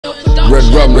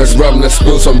Red rum, let's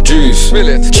spill some juice.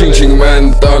 Ching ching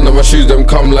man, down on my shoes, them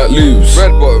come like loose.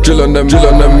 Drill on them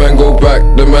man go back,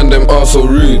 the man them are so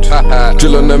rude.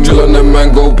 Drill on them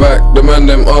man go back, the man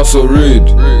them are so rude.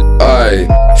 Aye,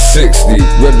 60,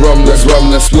 red rum, let's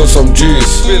spill some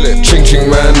juice. Ching ching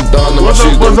man, down on my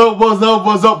shoes.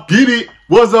 What's up, get it?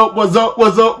 What's up,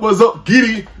 get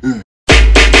it?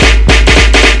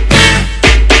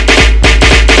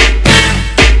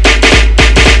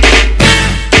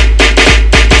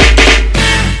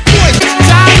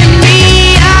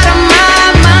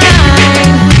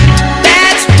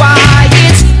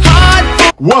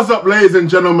 What's up, ladies and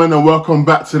gentlemen, and welcome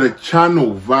back to the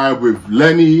channel Vibe with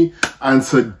Lenny. And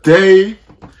today,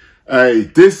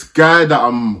 this guy that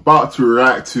I'm about to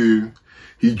react to,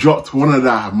 he dropped one of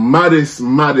the maddest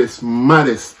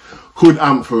hood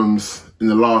anthems in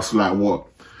the last, like, what,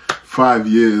 5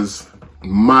 years.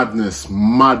 Madness.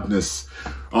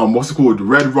 What's it called?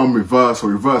 Red Rum Reverse,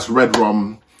 or Reverse Red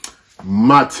Rum.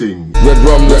 Mad thing. Red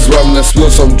rum, let's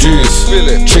spill some juice.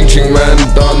 Ching ching man,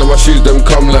 down on my shoes, them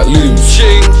come like loose.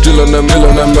 Drill on them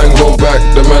man go back,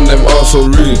 the man them are so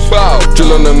rude.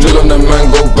 Drill on them man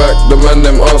go back, the man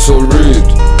them are so rude.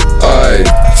 Aye,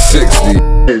 60.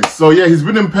 Okay, so yeah, he's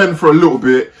been in pen for a little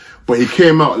bit, but he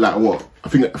came out like what? I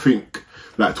think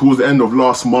like towards the end of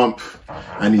last month,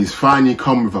 and he's finally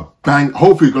come with a bang.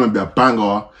 Hopefully it's gonna be a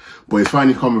banger. But he's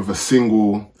finally come with a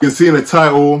single. You can see in the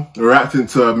title, reacting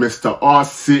to Mr.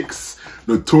 R6,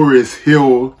 Notorious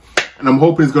Hill. And I'm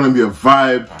hoping it's gonna be a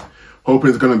vibe. Hoping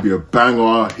it's gonna be a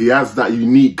banger. He has that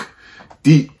unique,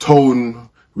 deep tone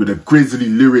with the grizzly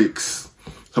lyrics.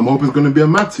 So I'm hoping it's gonna be a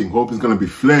mad thing. Hoping it's gonna be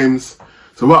flames.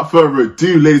 So without further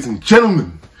ado, ladies and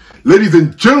gentlemen,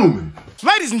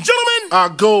 I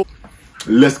go.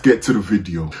 Let's get to the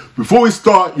video. Before we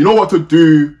start, you know what to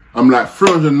do. I'm like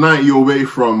 390 away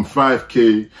from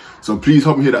 5K, so please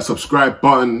help me hit that subscribe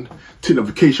button, hit the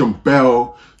notification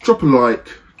bell, drop a like,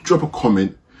 drop a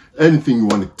comment, anything you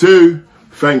want to do.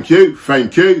 Thank you.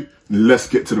 Let's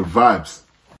get to the vibes.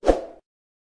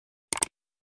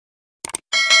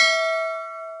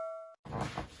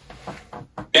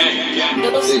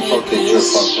 Big fucking drip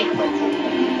up.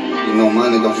 You know my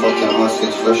nigga fucking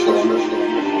R6 fresh on.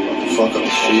 Fuck up the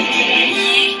streets.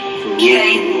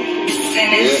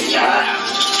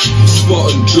 Spot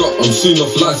and drop, I'm soon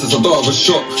off license, I don't have a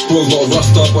shop. Bro's not a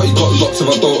rasta, but he got locks. If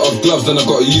I don't have gloves, then I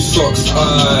gotta use socks.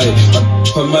 Aye,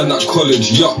 a man at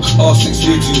college, yuck, R6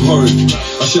 way too horrid.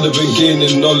 I should have been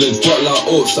gaining knowledge, but like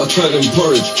oats, I turned in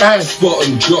porridge. Spot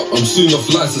and drop, I'm soon off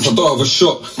license, I don't have a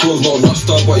shop. Bro's not a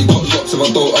rasta, but he got locks. If I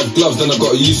don't have gloves, then I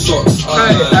gotta use socks.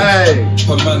 Aye,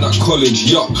 a man at college,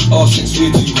 yuck, R6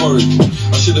 way too horrid.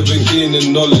 I should have been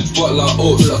gaining knowledge, but like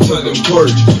oats, I turned in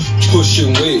porridge.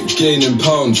 Pushing weight, gaining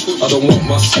pounds. I don't want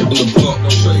my shit on the block.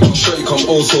 Straight come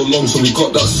all so long, so we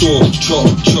got that saw.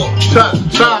 Chop.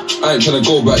 I ain't tryna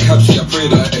go back happy, I pray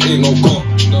that it ain't no cop.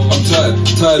 I'm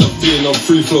tired of being on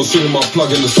free flow, swinging my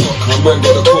plug in the sock. I might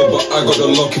get the code, but I got the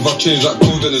lock. If I change that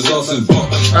code, then his ass is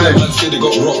blocked. That man say they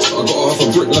got rocks, I got half a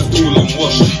brick left all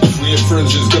unwashed. If we ain't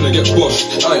friends, it's gonna get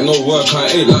washed. I ain't no work, I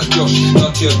ain't like Josh.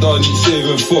 Now to your dog, you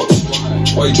saving thoughts.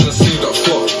 Why you tryna save that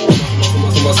fuck?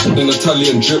 In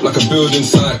Italian drip like a building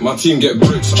site. My team get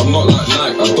bricks, I'm not like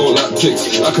Nike, I don't like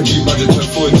ticks. I can do magic, turn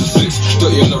 4 into 6.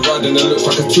 Dirty on the ride and it looks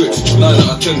like a Twix. 9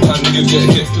 out of 10 times niggas get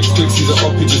hit. Clicks, he's a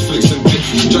up, he just flicks and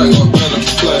dips. Jack got burn like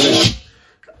he's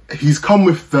flying. He's come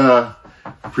with the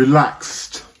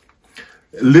relaxed,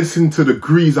 listen to the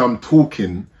grease I'm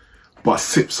talking, but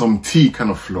sip some tea kind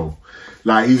of flow.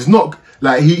 Like he's not,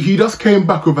 like he just came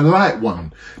back with a light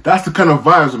one. That's the kind of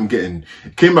vibes I'm getting.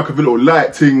 He came back with a little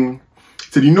light thing.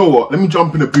 Said, you know what, let me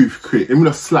jump in the booth quick, let me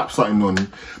just slap something on.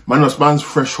 Man's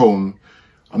fresh home.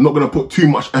 I'm not going to put too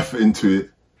much effort into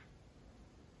it.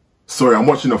 Sorry, I'm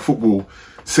watching the football,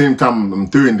 same time I'm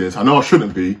doing this. I know I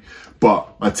shouldn't be,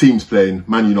 but my team's playing,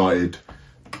 Man United,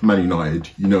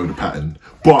 you know the pattern.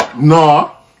 But nah,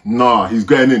 he's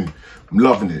going in. I'm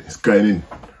loving it, it's going in.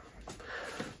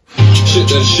 Shit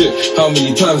then shit, how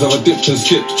many times have I dipped and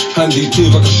skipped? Handy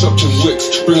tools like a shop in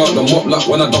Wicks. Bring out the mop like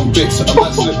when I done bits. A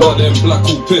man slip out there in black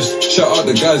all pissed. Shout out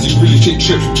the guys who really take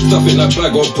trips. Stuff in that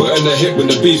bag or put in the hip when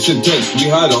the beat's intense. We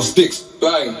hide our sticks,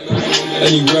 bang.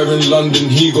 Anywhere in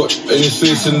London he got in his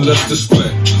face in Leicester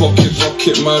Square.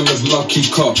 Pocket, man was lucky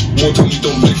cut. More time you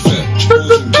don't play fair.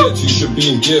 Rules and gears, you should be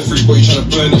in gear free, but you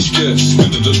tryna burn it scared.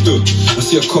 I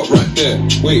see a cop right there.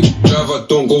 Wait, driver,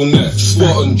 don't go next.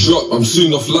 Spot and drop, I'm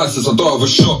soon off license, I don't have a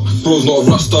shop. Bro's not a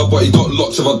rasta, but he got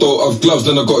locks. If I don't have gloves,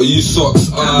 then I gotta use socks.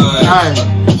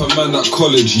 A man at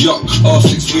college, yuck,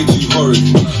 R6 way too horrid.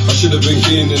 I should have been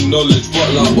gaining knowledge,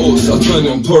 but like oats, I turn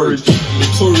it on porridge.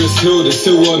 Notorious Hill, they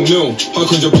still 1-0. How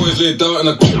could your boys lay down and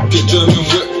I get German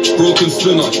whip? Broken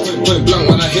spinner, point blank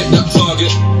when I hit that target.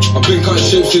 I've been cutting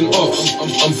shapes in ops.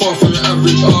 I'm far from your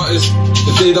average artist.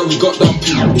 The day that we got down,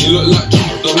 he looked like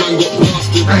the man got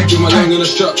blasted. Give my young in a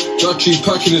strap, Dutchy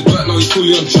packing his back, now he's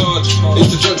fully on charge.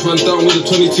 Ain't to judge man down with a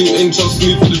 22-inch, I'm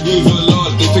smooth for the rules were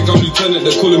large. They think I'm lieutenant,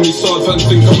 they're calling me Sard. Fans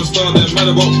think I'm a star, they're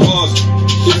mad about bars.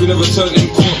 If we never turn in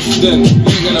courts, then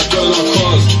we ain't gonna burn our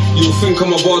cars. You'll think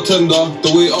I'm a bartender,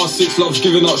 the way R6 loves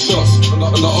giving out shots. On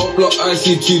the up block, I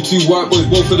see two white boys,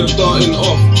 both of them darting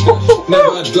off.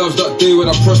 Never had gloves that day when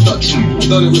I pressed that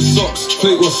done it with socks,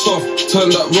 plate was soft,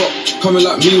 turned that rock. Coming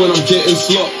like me when I'm getting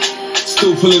slot.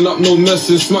 Still pulling up, no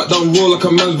messing. Smackdown raw like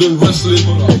a man's been wrestling.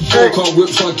 Four-car whip,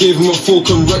 so I gave him a fork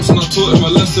and Rex and I taught him a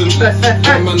lesson.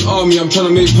 One man army, I'm trying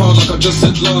to make pounds like I just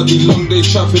said lardy. Long day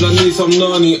trapping, I need some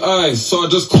nani. Aye, so I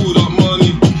just called up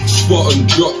money. Spot and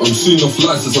drop, I'm soon off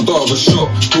license, I don't have a shot.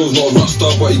 Bro's not a rock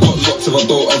star, but he got locked. If I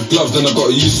don't have gloves, then I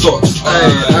gotta use socks.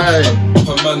 Aye,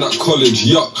 a man at college,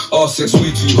 yuck. R6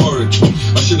 way too horrid.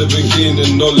 I should have been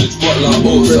gaining knowledge, but like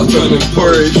oats, I turn him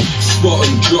porridge. Spot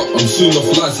and drop, I'm soon off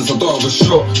license, I don't have a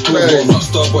shot. Bro's not a rock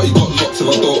star, but he got locked. If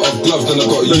I don't have gloves, then I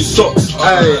gotta use socks.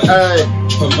 Aye,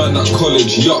 a man at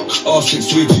college, yuck. R6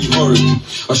 way too horrid.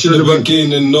 I should have been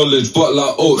gaining knowledge, but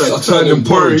like oats, I turn him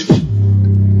porridge.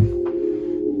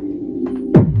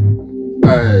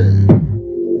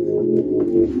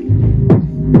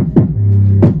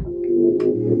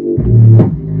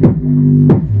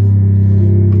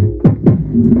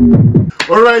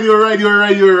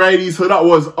 Alrighty. So that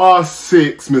was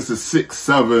R6, Mr.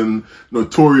 6'7",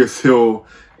 Notorious Hill,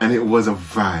 and it was a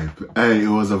vibe. Hey, it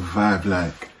was a vibe.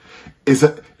 Like,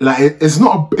 it's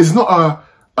not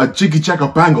a jiggy jagger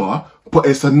banger, but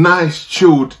it's a nice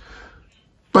chilled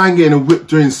bang in a whip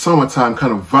during summertime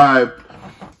kind of vibe.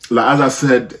 Like, as I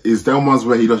said, it's them ones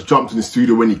where he just jumped in the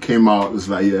studio when he came out. It was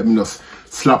like, yeah, let me just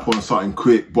slap on something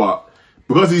quick. But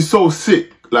because he's so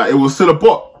sick, like, it was still a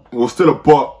bop.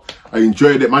 I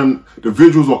enjoyed it, man. The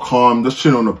visuals were calm, just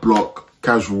chilling on the block,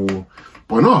 casual.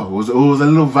 But no, it was a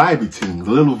little vibey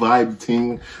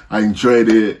thing. I enjoyed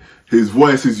it. His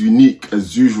voice is unique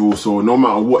as usual, so no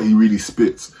matter what he really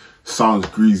spits, sounds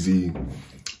greasy.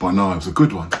 But no, it was a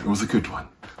good one.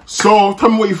 So tell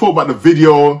me what you thought about the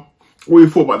video, what you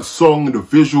thought about the song, the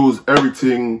visuals,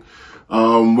 everything.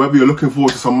 Whether you're looking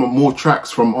forward to some more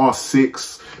tracks from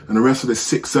R6 and the rest of the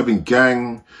 6'7"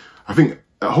 gang. I think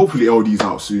hopefully LD's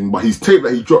out soon, but his tape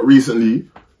that he dropped recently,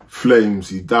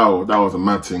 Flames, that was a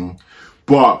mad thing.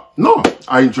 But no,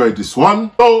 I enjoyed this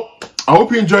one. So I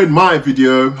hope you enjoyed my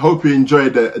video. Hope you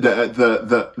enjoyed the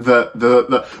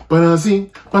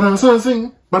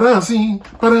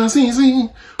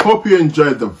hope you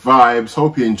enjoyed the vibes.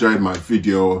 Hope you enjoyed my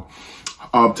video.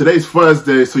 Today's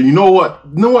Thursday, so you know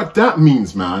what that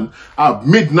means, man. At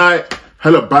midnight,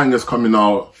 hella bangers coming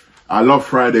out. I love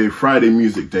Friday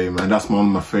music day, man. That's one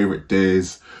of my favorite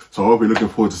days. So I hope you're looking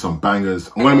forward to some bangers.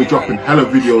 I'm going to be dropping hella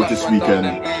videos this weekend.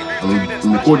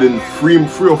 I'm recording three or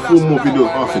four more videos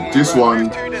after this one.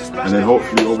 And then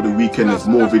hopefully over the weekend there's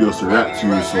more videos to react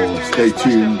to. So stay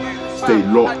tuned, stay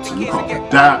locked, look out for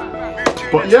that.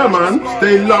 But yeah, man,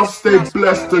 stay loved, stay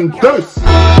blessed and dose.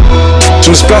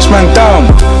 Some splash man down,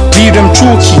 leave them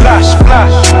chalky.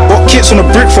 Got kits on a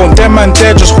brick phone, them man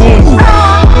there just horny.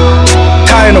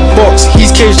 Tie in a box,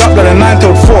 he's caged up like a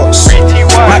 9-tailed fox.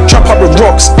 Might trap up with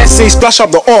rocks, SA splash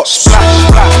up the ops.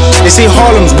 They say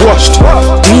Harlem's washed,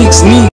 needs